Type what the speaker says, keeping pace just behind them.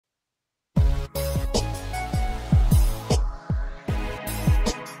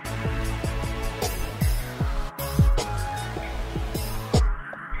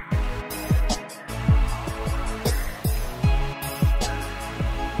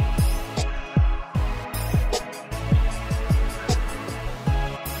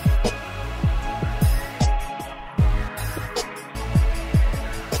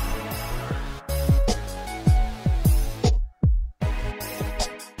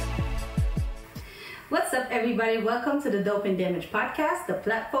everybody? Welcome to the Dope and Damage podcast, the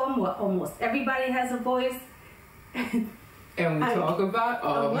platform where almost everybody has a voice. And we talk about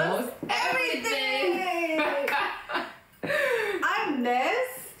almost everything. I'm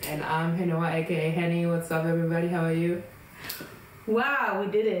Nes. And I'm Henny, aka Henny. What's up, everybody? How are you? Wow,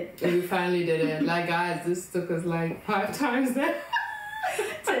 we did it. We finally did it. Like, guys, this took us like 5 times now.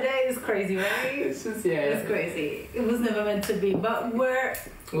 Today is crazy, right? It's just, It's crazy. It was never meant to be, but we're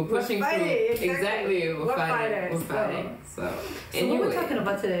pushing through. Exactly. We're fighting. Fighters. We're fighting. So anyway, what are we talking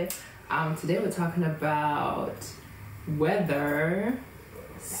about today? Today we're talking about whether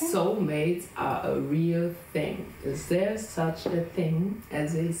soulmates are a real thing. Is there such a thing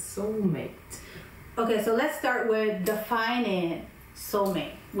as a soulmate? Okay, so let's start with defining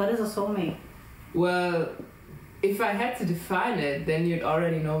soulmate. What is a soulmate? Well, if I had to define it, then you'd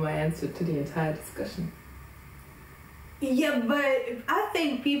already know my answer to the entire discussion. Yeah, but I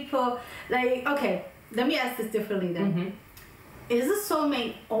think people, okay, let me ask this differently then. Mm-hmm. Is a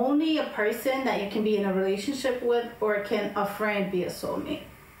soulmate only a person that you can be in a relationship with, or can a friend be a soulmate?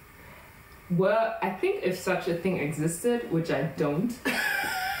 Well, I think if such a thing existed, which I don't. Okay,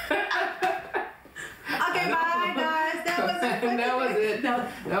 bye guys. That was it. That was it. No.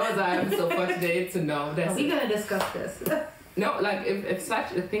 That was I. So for today to know. That's We're going to discuss this. No, like if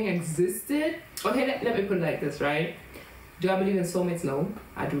such a thing existed. Okay, let me put it like this, right? Do I believe in soulmates? No,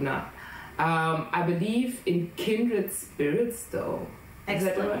 I do not. I believe in kindred spirits, though. Is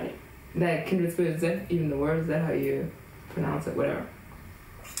that right? Like kindred spirits, is that even the word? Is that how you pronounce it? Whatever.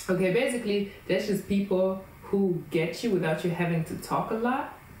 Okay, basically, there's just people who get you without you having to talk a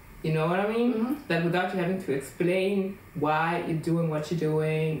lot. You know what I mean? Mm-hmm. Like without you having to explain why you're doing what you're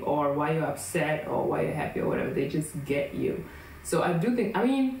doing, or why you're upset, or why you're happy, or whatever. They just get you. So I do think,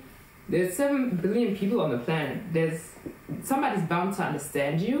 there's 7 billion people on the planet. Somebody's bound to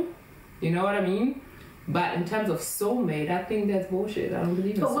understand you. You know what I mean? But in terms of soulmate, I think that's bullshit. I don't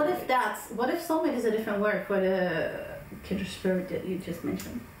believe in soulmate. But what if soulmate is a different word for the kindred spirit that you just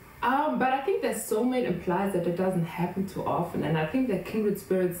mentioned? But I think that soulmate implies that it doesn't happen too often, and I think that kindred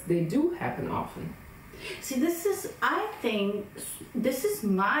spirits, they do happen often. See, I think this is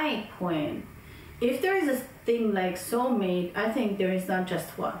my point. If there is a thing like soulmate, I think there is not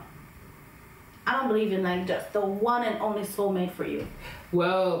just one. I don't believe in just the one and only soulmate for you.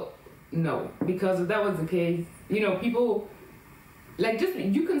 Well, no, because if that was the case, people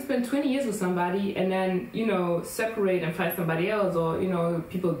you can spend 20 years with somebody and then separate and find somebody else, or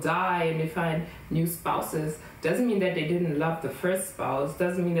people die and they find new spouses. Doesn't mean that they didn't love the first spouse.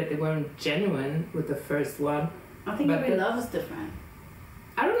 Doesn't mean that they weren't genuine with the first one. I think every love is different.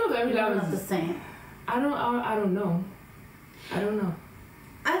 I don't know if every love is the same. I don't know.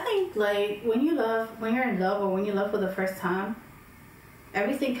 I think when you're in love, or when you love for the first time,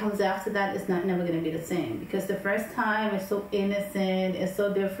 everything comes after that is never going to be the same, because the first time is so innocent, it's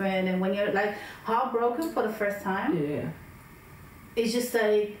so different, and when you're heartbroken for the first time, it's just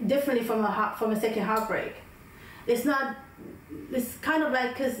differently from a second heartbreak. It's kind of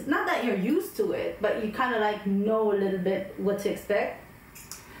because not that you're used to it, but you kind of know a little bit what to expect.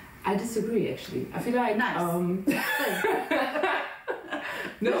 I disagree, actually. I feel like nice.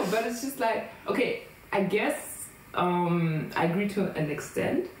 No, but it's just okay, I guess I agree to an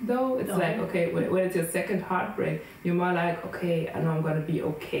extent, though. It's when it's your second heartbreak, you're more okay, I know I'm gonna be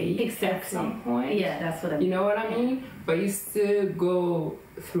okay at some point. Yeah, that's what I mean. You know what I mean? But you still go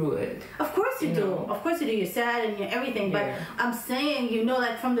through it. Of course you do. Of course you do. You're sad and you're everything. But I'm saying,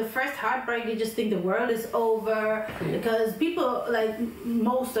 from the first heartbreak, you just think the world is over. Yeah. Because people,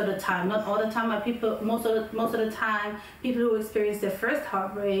 most of the time, not all the time, but people, most of the time, people who experience their first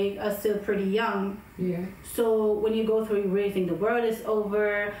heartbreak are still pretty young. Yeah. So when you go through, you really think the world is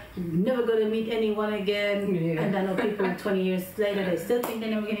over. You're never going to meet anyone again. Yeah. And I know people 20 years later, they still think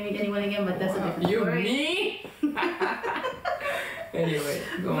they're never going to meet anyone again. But that's a different story. Me? Anyway,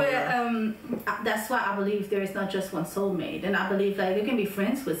 that's why I believe there is not just one soulmate, and I believe you can be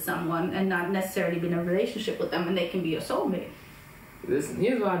friends with someone and not necessarily be in a relationship with them, and they can be your soulmate. Listen,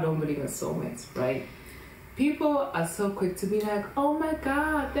 here's why I don't believe in soulmates, right? People are so quick to be oh my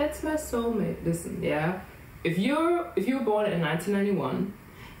god, that's my soulmate. Listen, yeah, if you were born in 1991,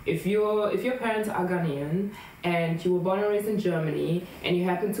 if your parents are Ghanaian and you were born and raised in Germany and you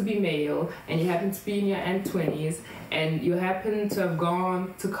happen to be male and you happen to be in your end 20s and you happen to have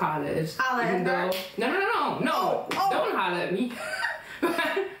gone to college, even though no, don't holler at me.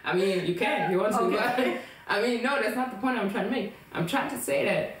 I mean, you can if you want to, okay. But no, that's not the point I'm trying to make. I'm trying to say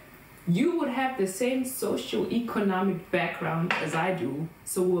that you would have the same socio-economic background as I do,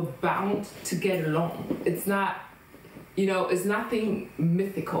 so we're bound to get along. It's not, it's nothing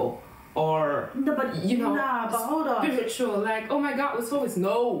mythical or no, but you know, but hold on. spiritual, like, oh my God, we're soulmates.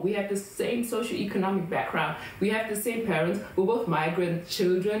 No, we have the same socioeconomic background. We have the same parents. We're both migrant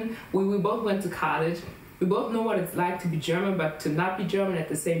children. We both went to college. We both know what it's like to be German, but to not be German at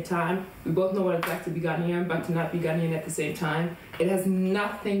the same time. We both know what it's like to be Ghanaian, but to not be Ghanaian at the same time. It has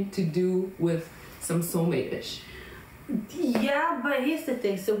nothing to do with some soulmate-ish. Yeah, but here's the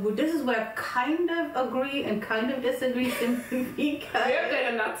thing. So this is where I kind of agree and kind of disagree simply because... We have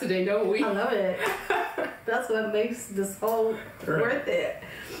that a lot today, don't we? I love it. That's what makes this whole worth it.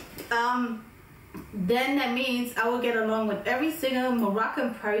 Then that means I will get along with every single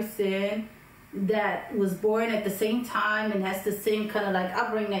Moroccan person that was born at the same time and has the same kind of like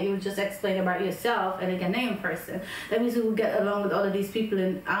upbringing that you just explained about yourself, and a Ghanaian person. That means we will get along with all of these people,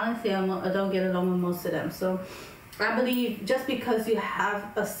 and honestly I don't get along with most of them. So I believe just because you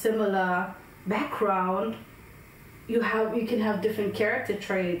have a similar background, you can have different character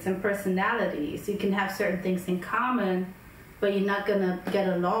traits and personalities. You can have certain things in common, but you're not gonna get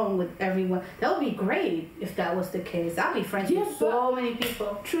along with everyone. That would be great if that was the case. I'd be friends with so many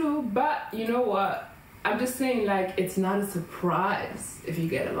people. True, but you know what? I'm just saying, like, it's not a surprise if you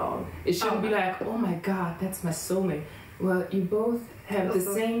get along. It shouldn't be like, oh my God, that's my soulmate. Well, you both have the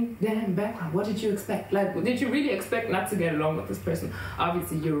same damn background. What did you expect? Like, did you really expect not to get along with this person?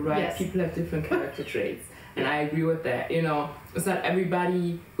 Obviously, you're right. Yes. People have different character traits. And I agree with that. You know, it's not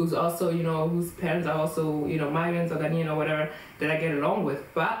everybody who's also, you know, whose parents are also, you know, migrants or Ghanaian or whatever that I get along with.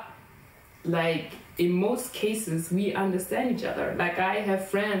 But, like, in most cases, we understand each other. Like, I have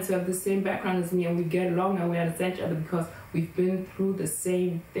friends who have the same background as me, and we get along and we understand each other because we've been through the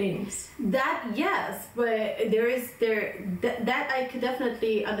same things. That, yes, but that I could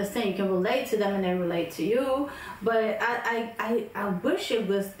definitely understand. You can relate to them and they relate to you. But I wish it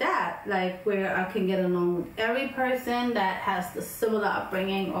was that, like, where I can get along with every person that has the similar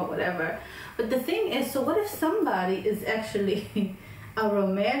upbringing or whatever. But the thing is, so what if somebody is actually a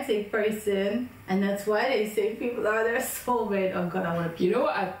romantic person, and that's why they say people are their soulmate? Oh God, I want to. You know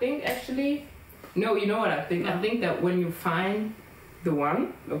what I think actually? No, you know what I think? I think that when you find the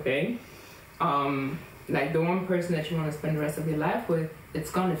one, okay, like the one person that you want to spend the rest of your life with,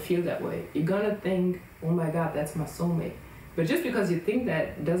 it's gonna feel that way. You're gonna think, oh my God, that's my soulmate. But just because you think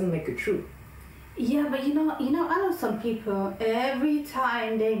that doesn't make it true. Yeah, but you know, I know some people, every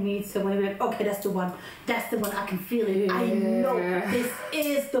time they meet someone, they're like, okay, that's the one, I can feel it. Yeah. I know this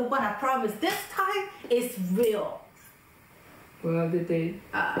is the one, I promise. This time, it's real. Well, did they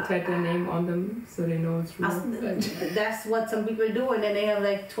type their name on them so they know it's real? That's what some people do, and then they have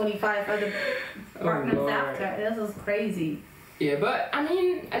like 25 other partners after. This is crazy. Yeah, but I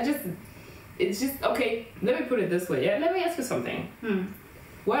mean, it's just, okay, let me put it this way. Yeah, let me ask you something.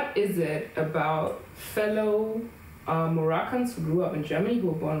 What is it about fellow Moroccans who grew up in Germany, who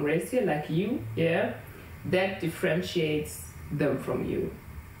were born and raised here, like you, yeah, that differentiates them from you?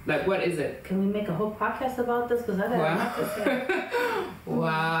 Like, what is it? Can we make a whole podcast about this? Because I don't know what to say.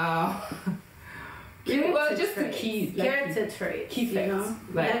 Wow. Well, just the key. Character traits. Key facts. You know?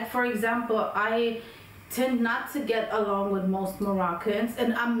 Like, for example, I tend not to get along with most Moroccans,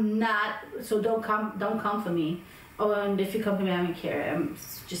 and I'm not, so don't come for me. Oh, and if you come for me, I don't care. I'm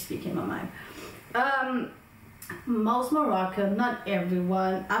just speaking my mind. Most Moroccan, not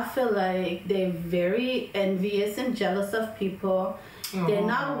everyone, I feel like they're very envious and jealous of people. They're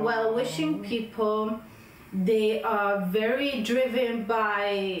not well-wishing people. They are very driven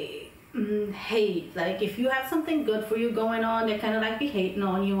by hate. Like, if you have something good for you going on, they kind of like be hating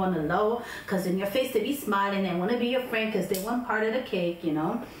on you on the low, because in your face they be smiling, they want to be your friend because they want part of the cake, you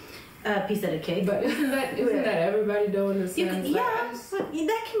know. Piece of the cake. But isn't that everybody though, in a sense? Yeah, but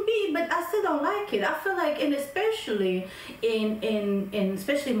that can be, but I still don't like it. I feel like, and especially in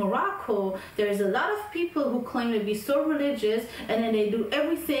especially Morocco, there's a lot of people who claim to be so religious, and then they do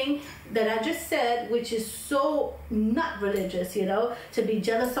everything that I just said, which is so not religious, you know, to be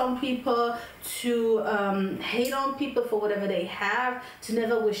jealous on people, to hate on people for whatever they have, to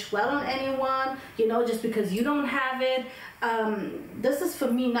never wish well on anyone, you know, just because you don't have it. This is for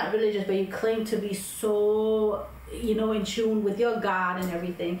me not religious, but you claim to be so, you know, in tune with your God and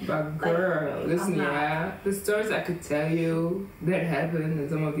everything. But girl, like, listen, yeah, the stories I could tell you that happen in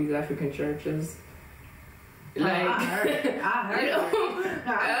some of these African churches. Like, I heard. You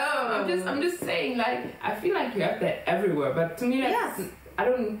know, I'm just saying, like, I feel like you have that everywhere, but to me, that's, I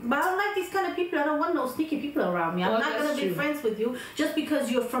don't. But I don't like these kind of people. I don't want no sneaky people around me. I'm not gonna be friends with you just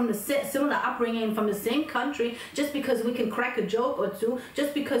because you're from the similar upbringing, from the same country. Just because we can crack a joke or two.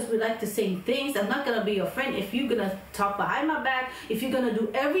 Just because we like the same things. I'm not gonna be your friend if you're gonna talk behind my back. If you're gonna do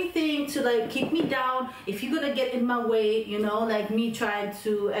everything to like keep me down. If you're gonna get in my way, you know, like me trying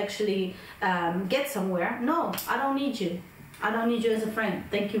to actually get somewhere. No, I don't need you. I don't need you as a friend.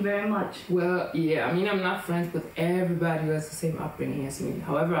 Thank you very much. Well, yeah, I mean, I'm not friends with everybody who has the same upbringing as me.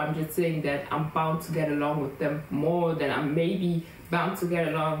 However, I'm just saying that I'm bound to get along with them more than I'm maybe bound to get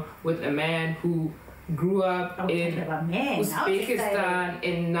along with a man who grew up in Uzbekistan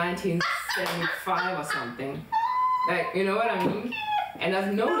in 1975 or something. Like, you know what I mean? And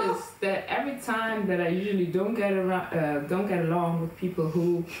I've noticed that every time that I usually don't get along with people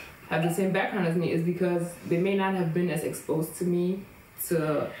who have the same background as me is because they may not have been as exposed to me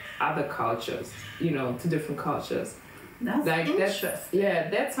to other cultures, you know, to different cultures. That's like interesting.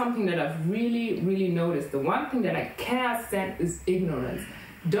 that's something that I've really noticed. The one thing that I cannot stand is ignorance.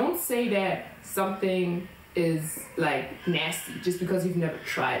 Don't say that something is like nasty just because you've never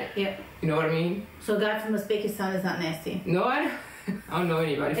tried it. Yeah. You know what I mean? So a guy from Uzbekistan is not nasty. No, I don't know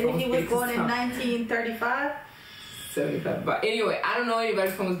anybody from Uzbekistan. And if he was born in 1935? 75. But anyway, I don't know anybody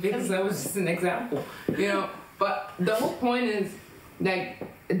from Uzbekistan. That was just an example, you know. But the whole point is, like,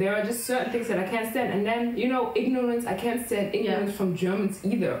 there are just certain things that I can't stand. And then, you know, ignorance, I can't stand ignorance from Germans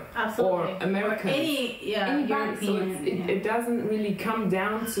either. Absolutely. Or Americans. Or anybody. So it doesn't really come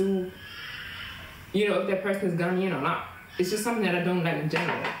down to, you know, if that person is Ghanaian or not. It's just something that I don't like in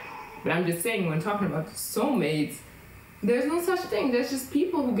general. But I'm just saying, when talking about soulmates, there's no such thing. There's just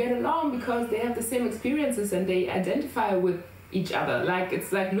people who get along because they have the same experiences and they identify with each other. Like,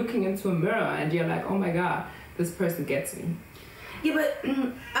 it's like looking into a mirror and you're like, oh my God, this person gets me. Yeah, but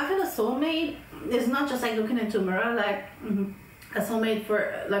I feel a soulmate is not just like looking into a mirror. Like a soulmate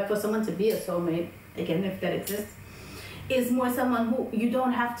for someone to be a soulmate, again, if that exists, is more someone who you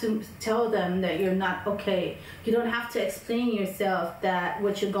don't have to tell them that you're not okay. You don't have to explain yourself that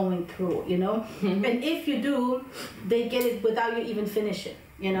what you're going through, you know? Mm-hmm. And if you do, they get it without you even finish it,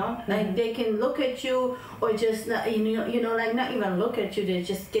 you know? Mm-hmm. Like they can look at you or just, not, you know, like not even look at you, they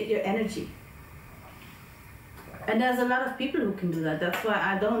just get your energy. And there's a lot of people who can do that. That's why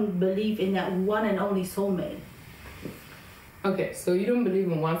I don't believe in that one and only soulmate. Okay, so you don't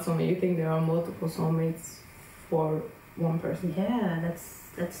believe in one soulmate. You think there are multiple soulmates for one person? Yeah,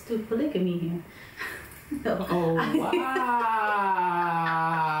 let's do polygamy here. No. Oh, wow.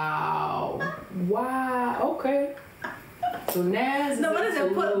 Wow, okay. So Nes no, what is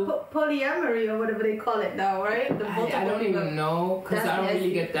it? Polyamory or whatever they call it now, right? I don't even know because I don't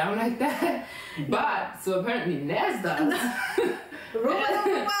really get down like that. But, so apparently Nes does. Rule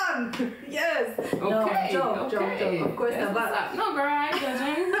number one. Yes. Okay. No, joke. Of course not. But no, girl, I ain't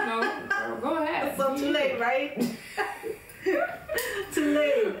judging. No, girl, go ahead. So too late, right? Too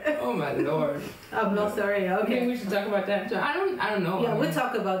late. Oh my Lord. I'm not sorry. Okay. Maybe we should talk about that. I don't know. Yeah, we'll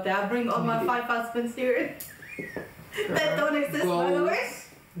talk about that. I'll bring all my 5 husbands here. That don't exist, goals, by the way.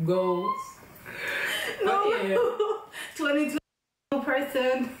 Goals. No. Yeah. 22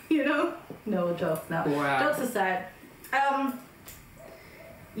 person, you know? No jokes now. Wow. Jokes aside.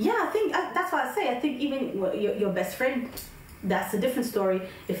 Yeah, I think that's why I say I think even your best friend, that's a different story.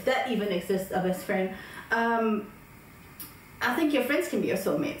 If that even exists, a best friend, I think your friends can be your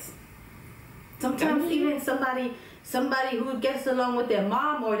soulmates. Sometimes even somebody who gets along with their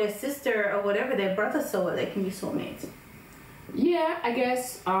mom or their sister or whatever, their brother, so well, they can be soulmates. Yeah, I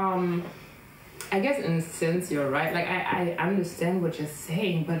guess in a sense you're right. Like I understand what you're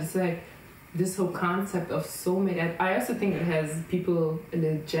saying, but it's like this whole concept of soulmate. I also think it has people a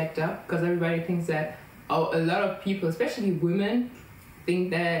little jacked up because everybody thinks that a lot of people, especially women,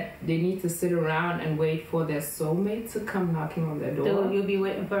 think that they need to sit around and wait for their soulmate to come knocking on their door. So you'll be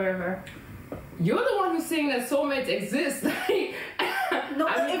waiting forever. You're the one who's saying that soulmates exist. No,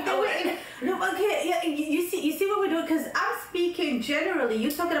 okay, yeah, you see what we're doing? Because I'm speaking generally.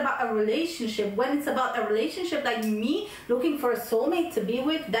 You're talking about a relationship. When it's about a relationship, like me looking for a soulmate to be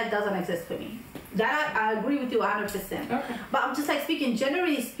with, that doesn't exist for me. That I agree with you 100%. Okay. But I'm just like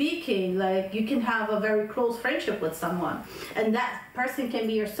generally speaking, like you can have a very close friendship with someone, and that person can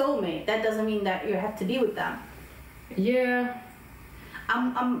be your soulmate. That doesn't mean that you have to be with them. Yeah.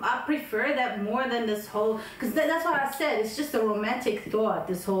 I prefer that more than this whole, because that's what I said, it's just a romantic thought,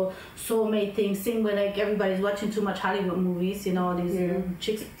 this whole soulmate thing, same way like everybody's watching too much Hollywood movies, you know, these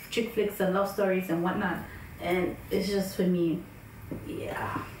chick flicks and love stories and whatnot, and it's just for me,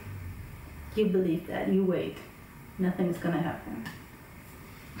 yeah, you believe that, you wait, nothing's gonna happen.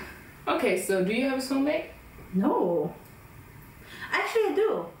 Okay, so do you have a soulmate? No. Actually, I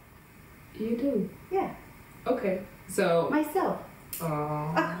do. You do? Yeah. Okay. So Myself.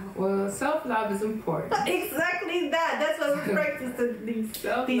 well, self-love is important. Exactly that. That's what we practice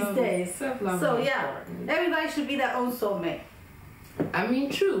these days. Self-love So is yeah, important. everybody should be their own soulmate. I mean,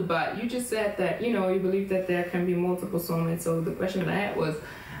 true, but you just said that, you know, you believe that there can be multiple soulmates. So the question I had was,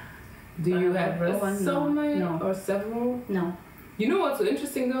 do you have a soulmate or several? No. You know what's so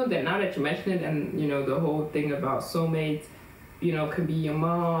interesting though? That now that you mention it, and you know the whole thing about soulmates, you know, can be your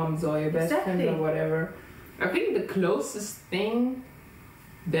mom's or your best friend or whatever. I think the closest thing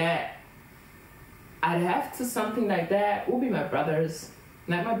that I'd have to something like that would be my brothers.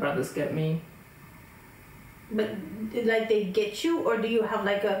 Like my brothers get me. But like they get you, or do you have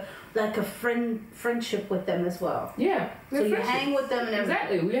like a friendship with them as well? Yeah. So you hang with them and everything.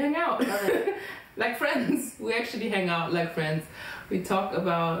 Exactly. We hang out like friends. We actually hang out like friends. We talk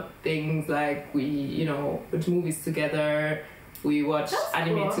about things like we, you know, watch movies together. We watch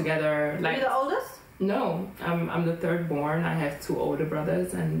anime together. Like, are you the oldest? No, I'm the third born. I have 2 older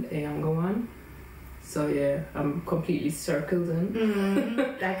brothers and a younger one. So yeah, I'm completely circled in.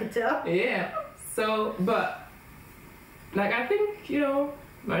 Mm-hmm. I could tell. Yeah. So, but like I think, you know,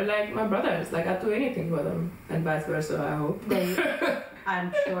 like my brothers, like I'd do anything for them, and vice versa. I hope.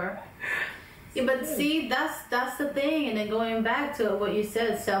 I'm sure. Yeah, but see, that's the thing. And then going back to what you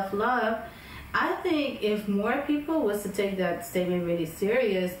said, self-love. I think if more people was to take that statement really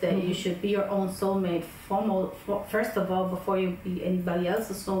serious, that you should be your own soulmate, first of all, before you be anybody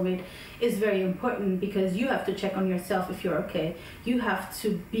else's soulmate, is very important, because you have to check on yourself if you're okay. You have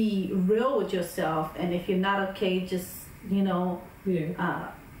to be real with yourself, and if you're not okay, just, you know,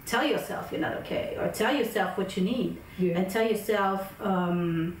 tell yourself you're not okay, or tell yourself what you need, and tell yourself,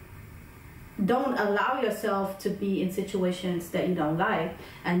 don't allow yourself to be in situations that you don't like.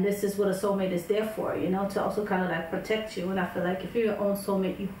 And this is what a soulmate is there for, you know, to also kind of like protect you. And I feel like if you're your own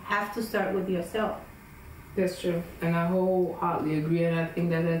soulmate, you have to start with yourself. That's true. And I wholeheartedly agree. And I think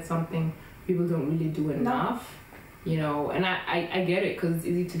that that's something people don't really do enough. You know, and I get it, because it's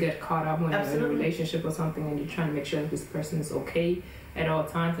easy to get caught up when you're in a relationship or something and you're trying to make sure that this person is okay at all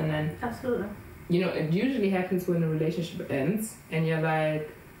times. And then, you know, it usually happens when the relationship ends and you're like,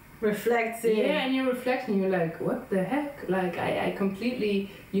 reflecting. Yeah, and you're reflecting, you're like, what the heck? Like, I completely,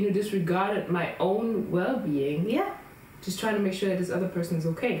 you know, disregarded my own well-being. Yeah. Just trying to make sure that this other person is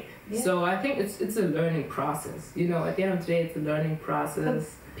okay. Yeah. So I think it's a learning process. You know, at the end of the day, it's a learning process. But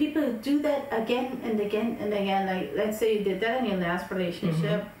people do that again and again and again. Like, let's say you did that in your last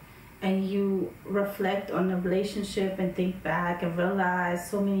relationship, and you reflect on the relationship and think back and realize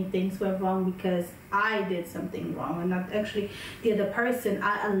so many things went wrong because I did something wrong, and not actually the other person.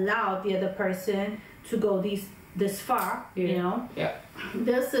 I allowed the other person to go this far, you know? Yeah.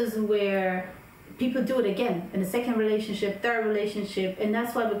 This is where people do it again in the second relationship, third relationship, and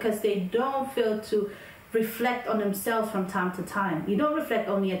that's why, because they don't feel to reflect on themselves from time to time. You don't reflect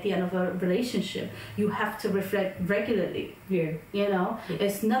only at the end of a relationship. You have to reflect regularly. Yeah. You know,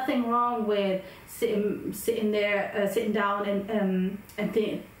 it's nothing wrong with sitting down and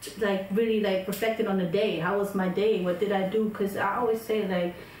think, like, really like reflecting on the day. How was my day? What did I do? Because I always say,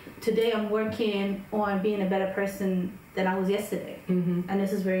 like, today I'm working on being a better person than I was yesterday, and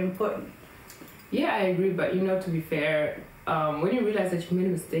this is very important. Yeah, I agree. But you know, to be fair, when you realize that you made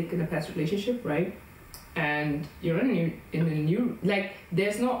a mistake in a past relationship, right? And you're in a new, like,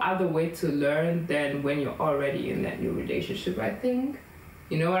 there's no other way to learn than when you're already in that new relationship, I think.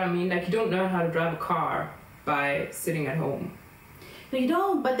 You know what I mean? Like, you don't learn how to drive a car by sitting at home. No, you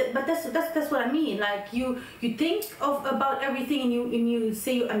don't. But that's what I mean. Like, you think about everything, and you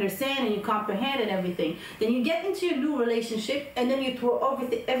say you understand and you comprehend and everything. Then you get into your new relationship, and then you throw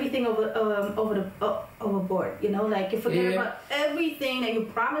everything overboard. You know, like, you forget about everything that you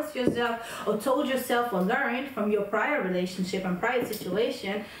promised yourself or told yourself or learned from your prior relationship and prior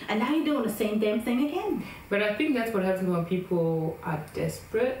situation, and now you're doing the same damn thing again. But I think that's what happens when people are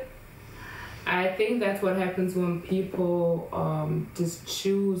desperate. I think that's what happens when people just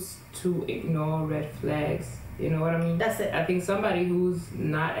choose to ignore red flags. You know what I mean? That's it. I think somebody who's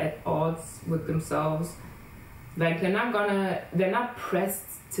not at odds with themselves, like, they're not pressed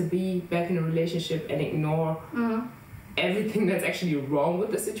to be back in a relationship and ignore everything that's actually wrong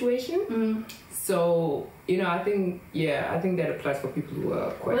with the situation. So, you know, I think that applies for people who are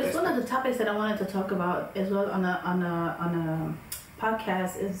quite desperate. It's one of the topics that I wanted to talk about as well on a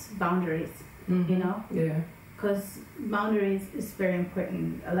podcast is boundaries. You know? Yeah. Because boundaries is very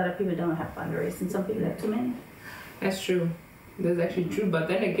important. A lot of people don't have boundaries, and some people have too many. That's true. That's actually true. But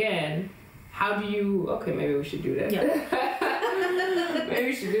then again, how do you? Okay, maybe we should do that. Yeah. Maybe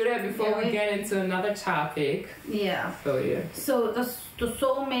we should do that before we get into another topic. Yeah. So yeah. So the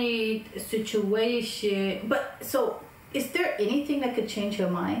soulmate situation, but so is there anything that could change your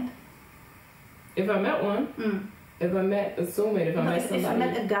mind? If I met one, if I met a soulmate, if I met somebody, if I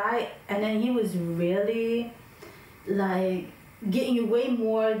met a guy and then he was really like getting you way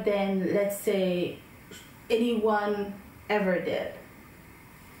more than, let's say, anyone ever did.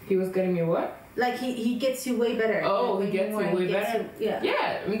 He was getting me what? Like he gets you way better. Oh, like he gets you way better? Yeah.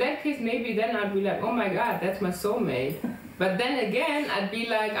 Yeah, in that case, maybe then I'd be like, oh my god, that's my soulmate. But then again, I'd be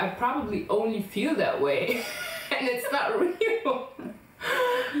like, I probably only feel that way. And it's not real.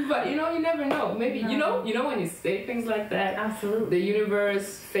 But you never know. Maybe, No. you know when you say things like that, Absolutely. the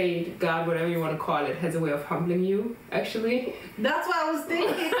universe, fate, God, whatever you want to call it, has a way of humbling you, actually. That's what I was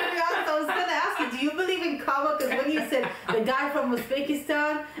thinking. To be honest, I was going to ask you, do you believe in karma? Because when you said the guy from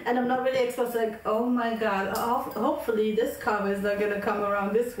Uzbekistan, and I'm not really exposed, like, oh my God, hopefully this karma is not going to come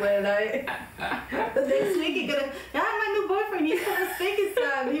around this way. Like, the next week you're going to, my new boyfriend, he's from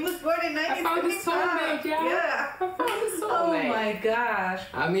Uzbekistan. He was born in 1975. I found his soulmate, Yeah. I found his soulmate. Oh my gosh.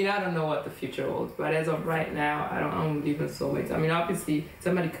 I mean, I don't know what the future holds, but as of right now, I don't believe in soulmates. I mean, obviously,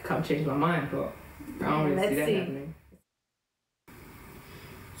 somebody could come change my mind, but I don't really see that happening.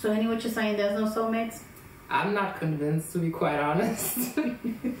 So, Henny, what you're saying, there's no soulmates? I'm not convinced, to be quite honest.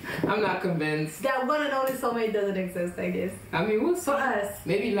 I'm not convinced. That one and only soulmate doesn't exist, I guess. I mean, we'll see. For us.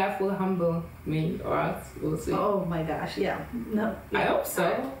 Maybe life will humble me or us. We'll see. Oh my gosh, yeah. No. Yeah. I hope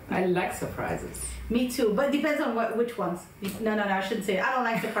so. I like surprises. Me too, but it depends on which ones. No, I shouldn't say it. I don't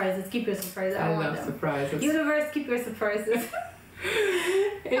like surprises. Keep your surprises. I love want them. surprises. Universe, keep your surprises.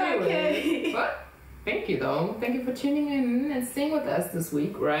 Anyway, Okay. but thank you though. Thank you for tuning in and staying with us this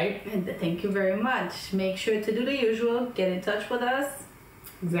week, right? And thank you very much. Make sure to do the usual. Get in touch with us.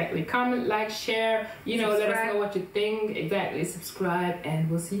 Exactly. Comment, like, share. Let us Subscribe. know what you think. Exactly. Subscribe, and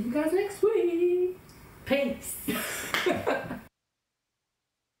we'll see you guys next week. Peace.